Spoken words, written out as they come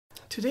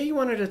Today you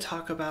wanted to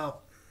talk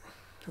about,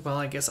 well,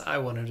 I guess I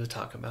wanted to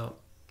talk about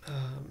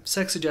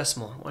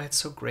sexagesimal, why it's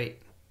so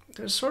great.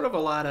 There's sort of a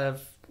lot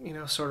of,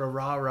 sort of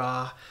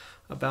rah-rah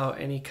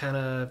about any kind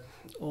of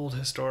old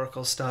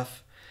historical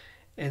stuff.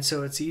 And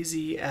so it's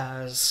easy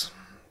as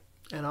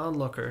an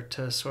onlooker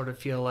to sort of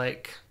feel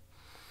like,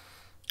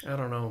 I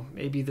don't know,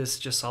 maybe this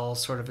just all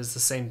sort of is the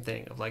same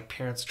thing of like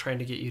parents trying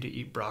to get you to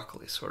eat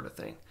broccoli sort of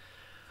thing.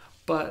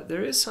 But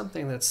there is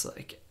something that's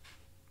like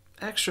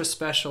extra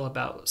special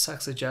about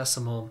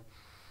sexagesimal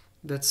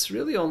that's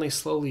really only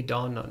slowly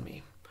dawned on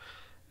me.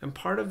 And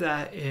part of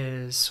that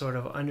is sort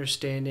of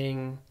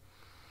understanding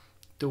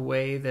the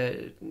way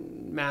that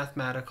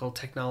mathematical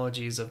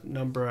technologies of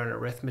number and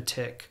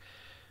arithmetic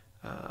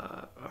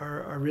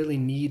are really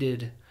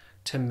needed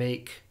to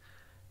make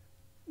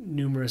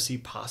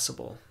numeracy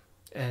possible,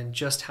 and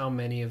just how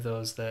many of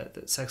those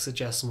that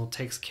sexagesimal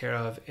takes care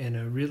of in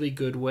a really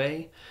good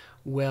way,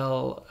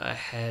 well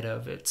ahead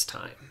of its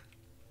time.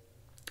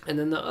 And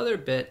then the other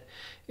bit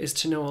is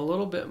to know a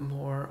little bit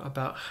more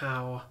about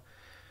how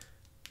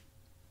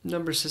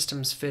number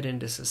systems fit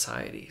into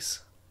societies.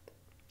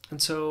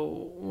 And so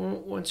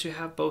once you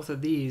have both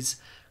of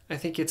these, I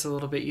think it's a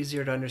little bit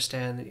easier to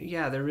understand that,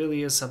 yeah, there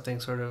really is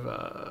something sort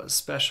of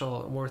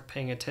special and worth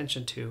paying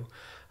attention to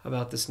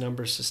about this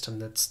number system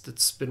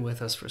that's been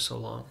with us for so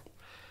long.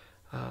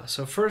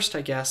 So first,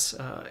 I guess,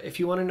 if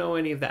you want to know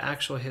any of the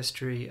actual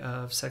history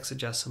of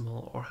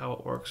sexagesimal or how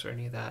it works or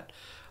any of that,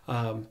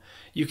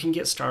 you can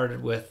get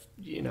started with,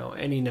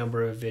 any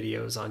number of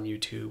videos on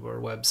YouTube or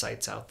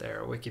websites out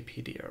there, or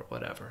Wikipedia or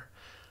whatever.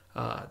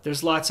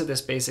 There's lots of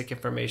this basic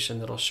information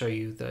that'll show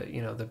you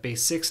the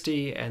base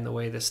 60 and the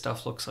way this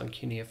stuff looks on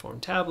cuneiform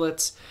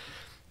tablets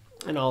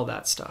and all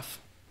that stuff.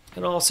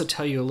 And I'll also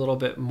tell you a little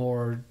bit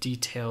more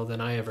detail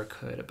than I ever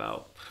could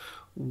about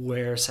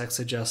where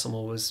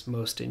sexagesimal was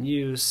most in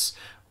use,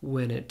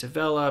 when it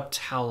developed,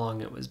 how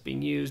long it was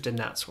being used, and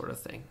that sort of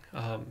thing.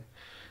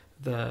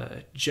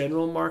 The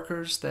general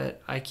markers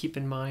that I keep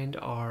in mind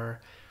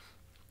are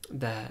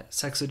that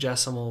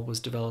sexagesimal was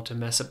developed in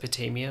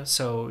Mesopotamia,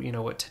 so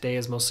what today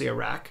is mostly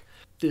Iraq.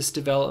 This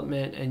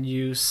development and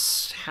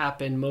use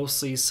happened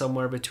mostly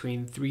somewhere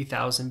between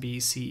 3000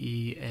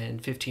 BCE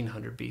and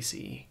 1500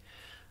 BCE.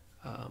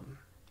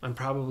 I'm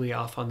probably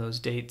off on those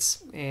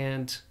dates,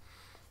 and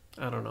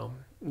I don't know,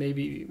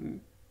 maybe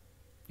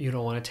you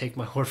don't want to take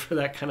my word for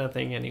that kind of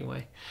thing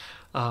anyway.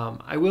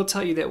 I will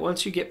tell you that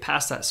once you get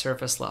past that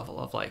surface level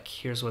of like,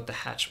 here's what the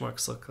hatch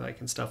marks look like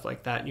and stuff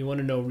like that, and you want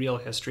to know real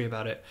history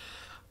about it,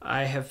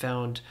 I have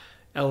found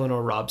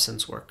Eleanor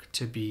Robson's work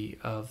to be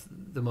of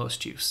the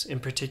most use. In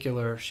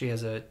particular, she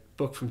has a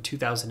book from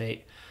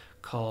 2008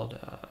 called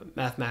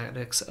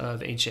Mathematics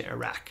of Ancient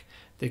Iraq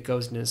that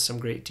goes into some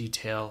great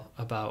detail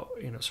about,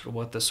 sort of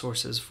what the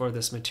sources for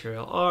this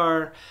material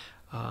are,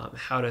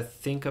 how to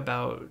think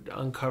about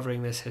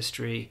uncovering this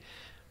history,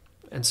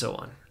 and so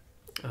on.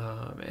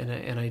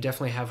 And I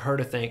definitely have her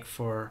to thank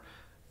for,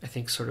 I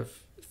think, sort of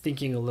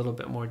thinking a little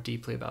bit more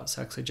deeply about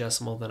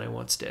sexagesimal than I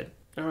once did.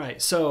 All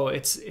right, so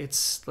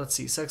it's let's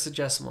see,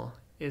 sexagesimal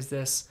is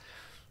this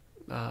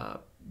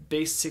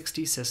base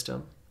 60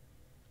 system.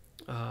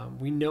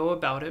 We know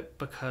about it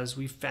because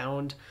we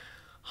found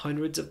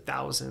hundreds of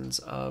thousands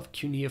of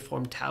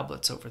cuneiform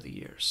tablets over the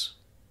years.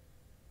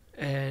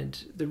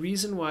 And the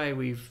reason why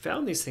we've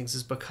found these things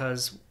is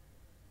because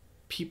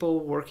people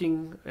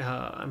working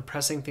on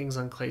pressing things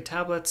on clay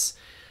tablets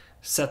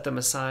set them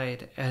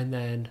aside, and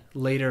then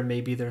later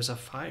maybe there's a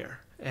fire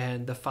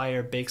and the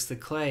fire bakes the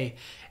clay,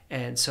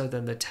 and so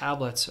then the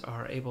tablets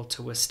are able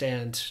to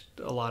withstand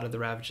a lot of the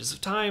ravages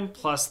of time,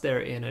 plus they're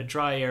in a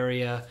dry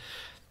area.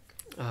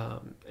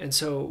 And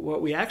so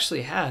what we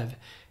actually have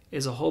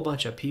is a whole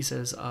bunch of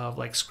pieces of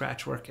like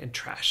scratch work and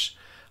trash.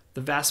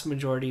 The vast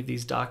majority of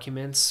these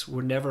documents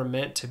were never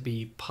meant to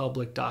be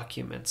public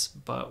documents,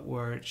 but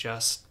were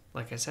just,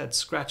 like I said,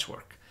 scratch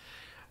work.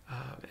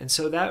 And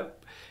so that,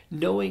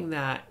 knowing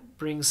that,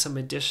 brings some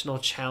additional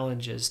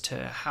challenges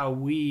to how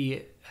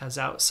we, as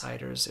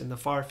outsiders in the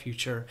far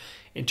future,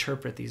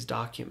 interpret these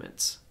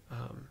documents.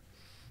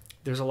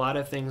 There's a lot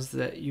of things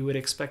that you would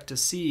expect to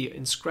see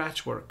in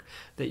scratch work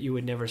that you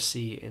would never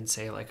see in,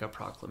 say, like a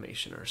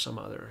proclamation or some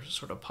other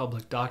sort of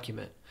public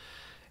document.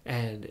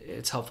 And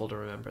it's helpful to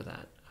remember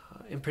that.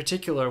 In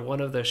particular,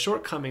 one of the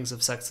shortcomings of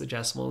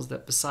sexagesimal is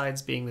that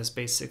besides being this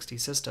base 60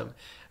 system,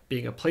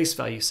 being a place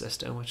value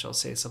system, which I'll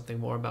say something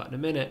more about in a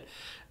minute,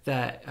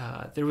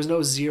 that there was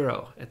no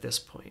zero at this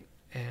point.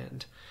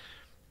 And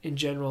in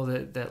general,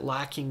 that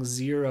lacking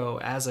zero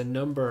as a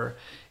number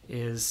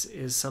is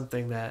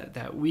something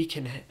that we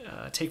can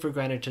take for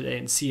granted today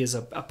and see as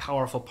a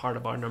powerful part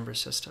of our number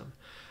system.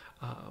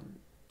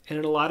 And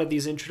in a lot of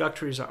these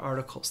introductory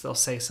articles, they'll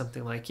say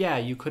something like, yeah,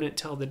 you couldn't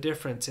tell the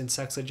difference in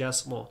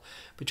sexagesimal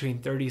between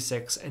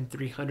 36 and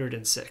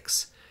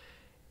 306.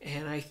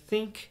 And I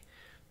think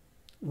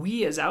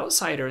we as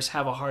outsiders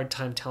have a hard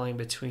time telling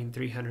between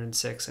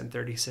 306 and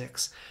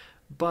 36.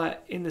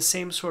 But in the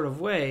same sort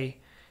of way,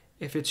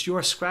 if it's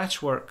your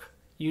scratch work,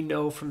 you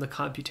know from the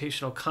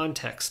computational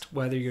context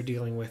whether you're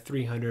dealing with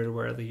 300 or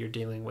whether you're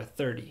dealing with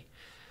 30.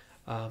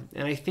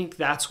 And I think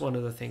that's one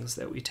of the things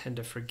that we tend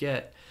to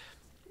forget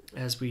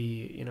as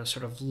we,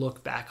 sort of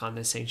look back on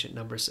this ancient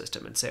number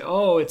system and say,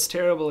 oh, it's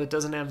terrible, it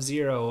doesn't have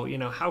zero.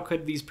 How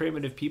could these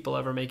primitive people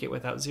ever make it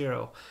without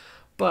zero?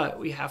 But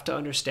we have to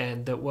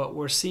understand that what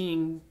we're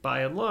seeing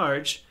by and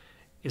large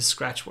is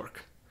scratch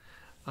work.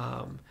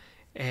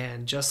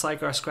 And just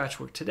like our scratch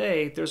work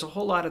today, there's a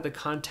whole lot of the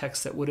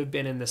context that would have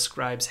been in the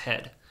scribe's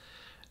head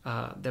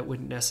that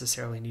wouldn't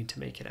necessarily need to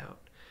make it out.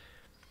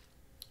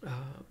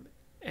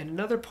 And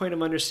another point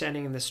of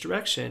understanding in this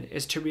direction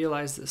is to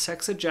realize that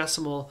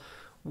sexagesimal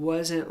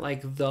wasn't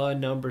like the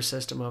number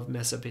system of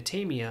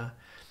Mesopotamia.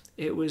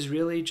 It was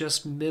really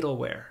just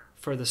middleware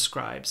for the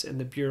scribes and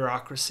the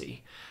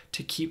bureaucracy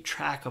to keep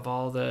track of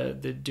all the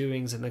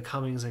doings and the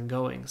comings and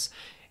goings.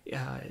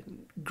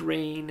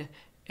 Grain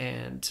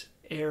and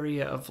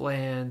area of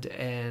land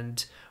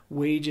and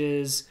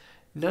wages,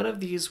 none of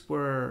these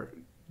were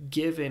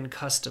given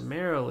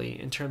customarily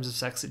in terms of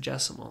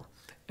sexagesimal.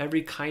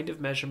 Every kind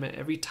of measurement,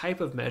 every type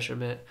of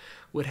measurement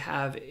would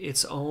have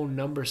its own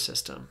number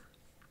system.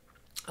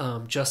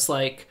 Just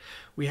like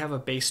we have a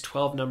base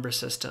 12 number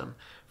system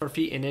for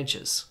feet and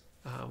inches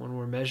when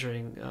we're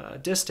measuring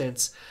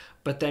distance,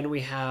 but then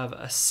we have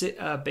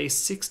a base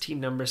 16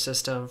 number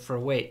system for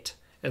weight,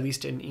 at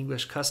least in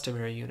English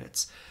customary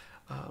units.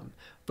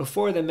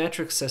 Before the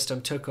metric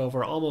system took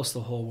over almost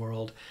the whole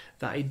world,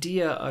 the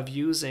idea of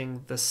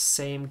using the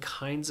same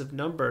kinds of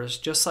numbers,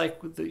 just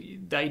like the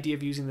idea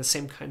of using the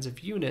same kinds of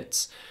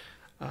units,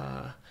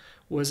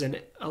 was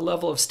a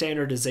level of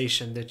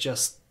standardization that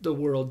just the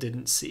world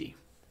didn't see.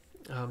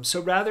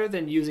 So rather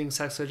than using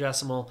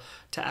sexagesimal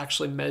to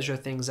actually measure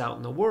things out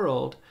in the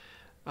world,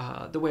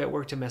 the way it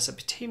worked in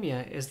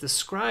Mesopotamia is the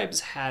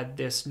scribes had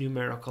this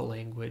numerical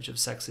language of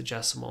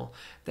sexagesimal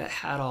that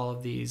had all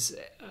of these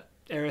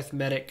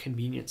arithmetic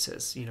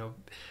conveniences.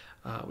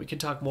 We can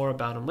talk more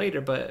about them later,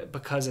 but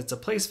because it's a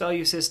place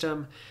value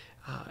system,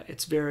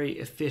 it's very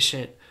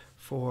efficient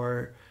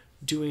for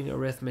doing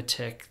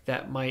arithmetic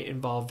that might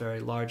involve very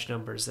large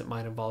numbers, that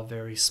might involve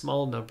very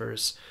small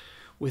numbers,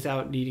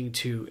 without needing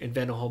to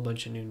invent a whole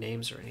bunch of new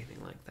names or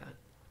anything like that.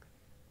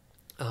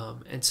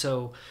 And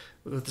so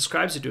what the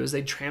scribes would do is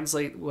they'd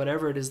translate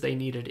whatever it is they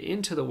needed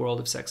into the world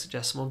of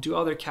sexagesimal, do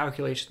all their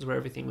calculations where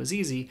everything was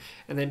easy,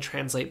 and then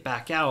translate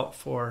back out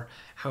for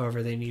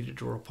however they needed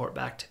to report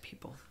back to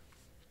people.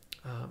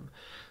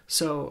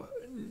 So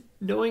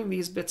knowing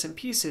these bits and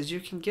pieces, you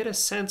can get a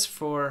sense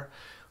for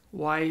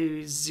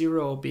why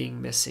zero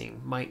being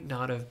missing might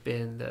not have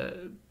been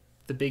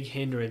the big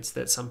hindrance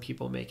that some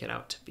people make it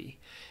out to be,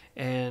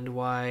 and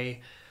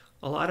why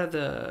a lot of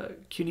the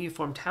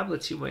cuneiform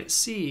tablets you might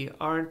see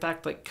are in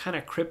fact like kind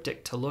of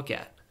cryptic to look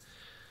at,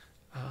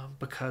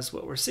 because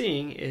what we're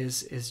seeing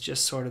is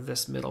just sort of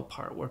this middle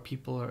part where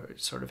people are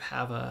sort of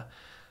have a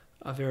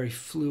very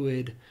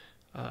fluid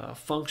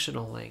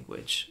functional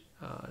language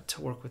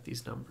to work with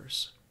these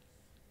numbers.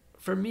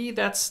 For me,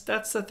 that's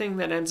the thing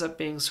that ends up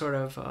being sort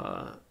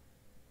of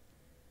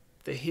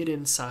the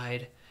hidden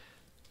side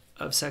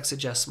of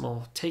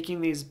sexagesimal,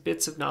 taking these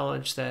bits of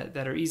knowledge that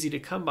are easy to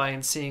come by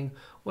and seeing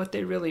what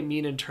they really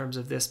mean in terms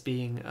of this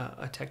being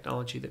a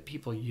technology that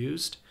people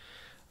used,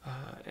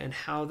 and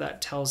how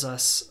that tells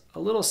us a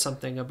little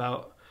something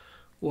about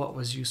what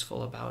was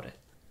useful about it.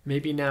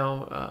 Maybe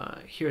now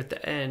here at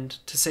the end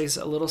to say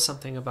a little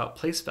something about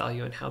place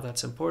value and how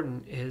that's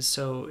important is,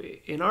 so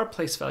in our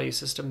place value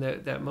system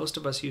that most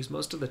of us use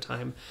most of the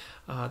time,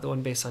 the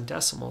one based on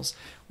decimals,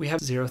 we have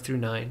 0 through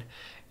 9.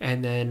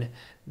 And then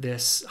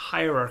this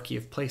hierarchy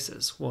of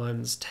places,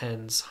 ones,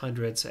 tens,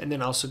 hundreds, and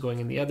then also going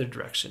in the other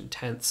direction,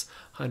 tenths,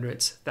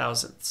 hundreds,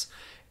 thousandths.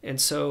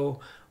 And so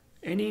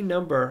any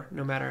number,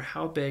 no matter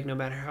how big, no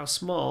matter how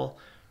small,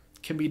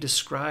 can be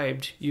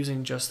described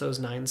using just those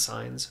 9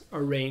 signs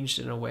arranged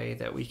in a way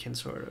that we can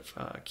sort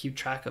of keep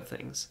track of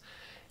things.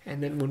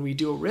 And then when we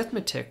do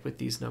arithmetic with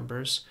these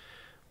numbers,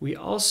 we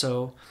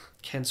also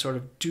can sort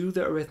of do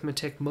the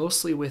arithmetic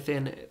mostly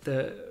within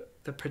the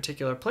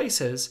particular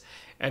places,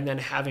 and then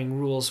having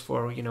rules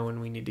for, when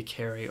we need to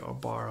carry or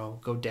borrow,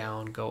 go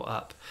down, go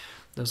up,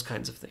 those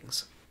kinds of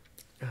things.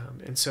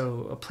 And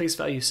so a place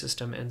value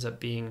system ends up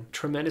being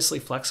tremendously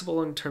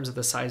flexible in terms of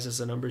the sizes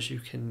of numbers you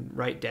can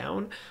write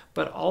down,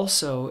 but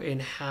also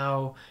in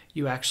how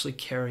you actually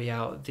carry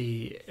out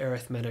the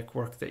arithmetic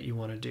work that you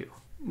want to do.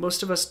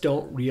 Most of us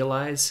don't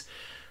realize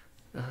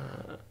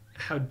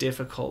how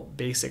difficult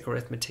basic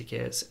arithmetic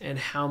is and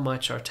how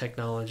much our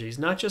technologies,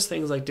 not just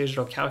things like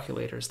digital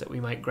calculators that we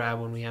might grab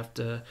when we have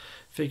to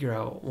figure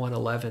out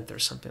 1/11th or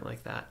something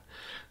like that,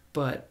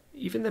 but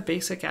even the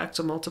basic acts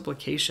of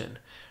multiplication.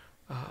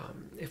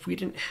 If we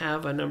didn't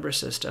have a number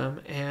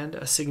system and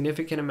a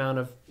significant amount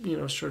of,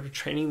 sort of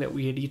training that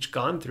we had each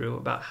gone through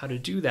about how to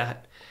do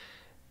that,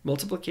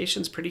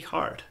 multiplication is pretty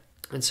hard.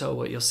 And so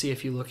what you'll see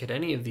if you look at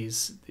any of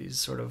these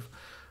sort of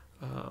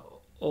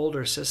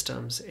older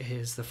systems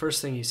is the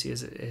first thing you see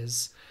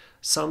is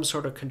some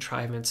sort of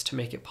contrivance to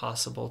make it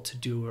possible to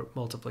do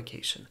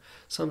multiplication,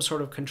 some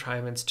sort of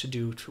contrivance to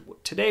do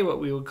today what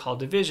we would call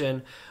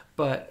division,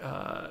 but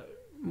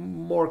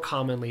more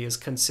commonly is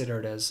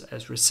considered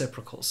as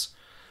reciprocals.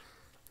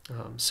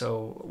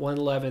 So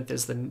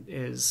 1/11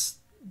 is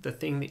the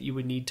thing that you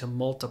would need to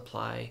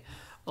multiply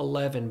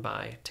 11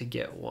 by to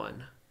get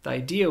 1. The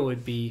idea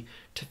would be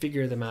to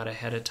figure them out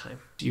ahead of time.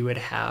 You would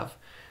have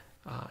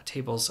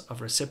tables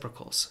of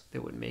reciprocals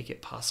that would make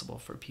it possible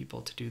for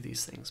people to do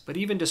these things. But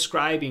even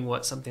describing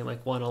what something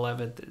like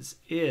 1/11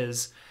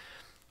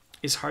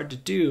 is hard to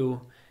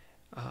do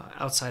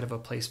outside of a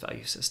place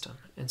value system.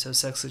 And so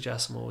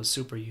sexagesimal was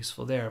super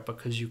useful there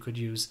because you could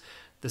use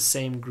the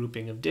same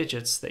grouping of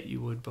digits that you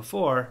would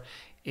before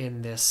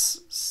in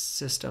this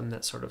system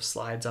that sort of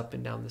slides up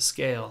and down the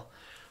scale,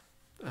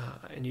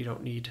 and you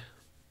don't need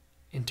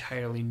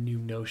entirely new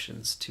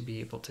notions to be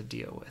able to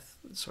deal with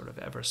sort of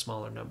ever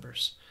smaller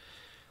numbers.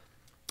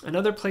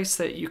 Another place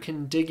that you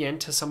can dig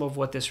into some of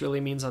what this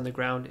really means on the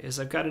ground is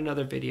I've got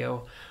another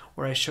video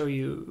where I show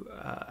you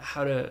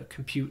how to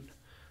compute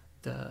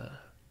the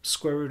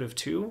square root of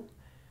 2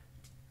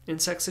 in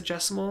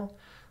sexagesimal,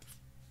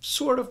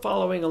 sort of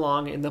following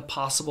along in the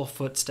possible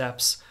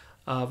footsteps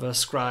of a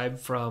scribe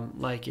from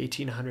like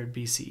 1800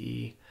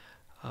 BCE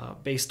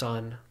based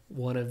on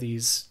one of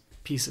these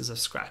pieces of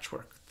scratch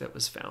work that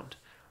was found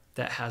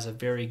that has a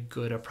very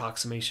good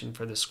approximation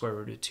for the square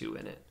root of 2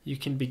 in it. You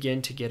can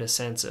begin to get a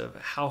sense of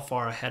how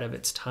far ahead of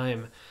its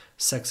time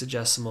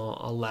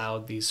sexagesimal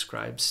allowed these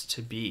scribes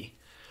to be.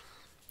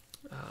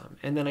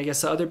 And then I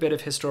guess the other bit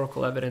of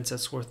historical evidence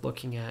that's worth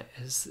looking at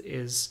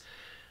is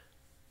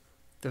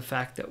the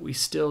fact that we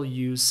still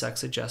use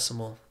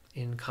sexagesimal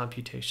in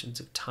computations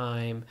of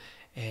time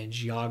and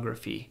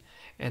geography.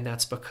 And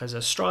that's because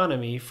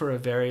astronomy, for a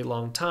very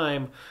long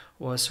time,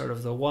 was sort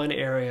of the one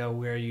area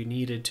where you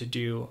needed to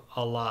do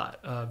a lot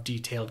of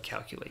detailed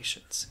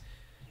calculations,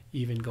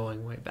 even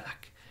going way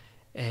back.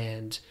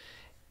 And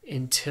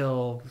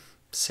until,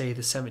 say,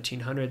 the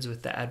 1700s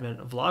with the advent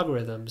of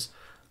logarithms,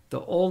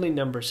 the only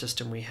number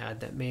system we had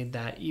that made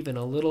that even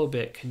a little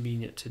bit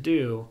convenient to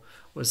do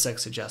was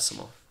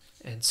sexagesimal.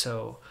 And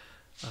so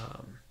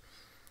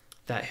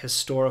that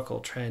historical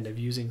trend of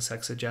using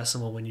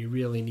sexagesimal when you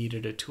really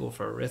needed a tool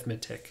for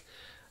arithmetic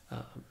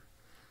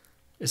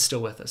is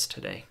still with us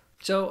today.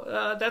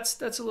 So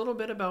that's a little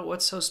bit about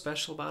what's so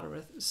special about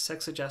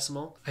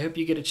sexagesimal. I hope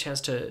you get a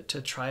chance to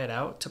try it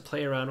out, to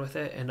play around with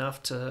it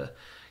enough to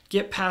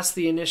get past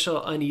the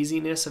initial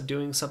uneasiness of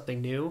doing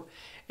something new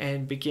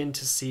and begin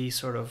to see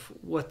sort of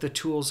what the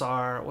tools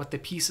are, what the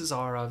pieces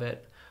are of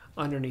it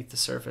underneath the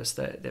surface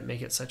that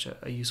make it such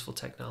a useful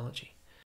technology.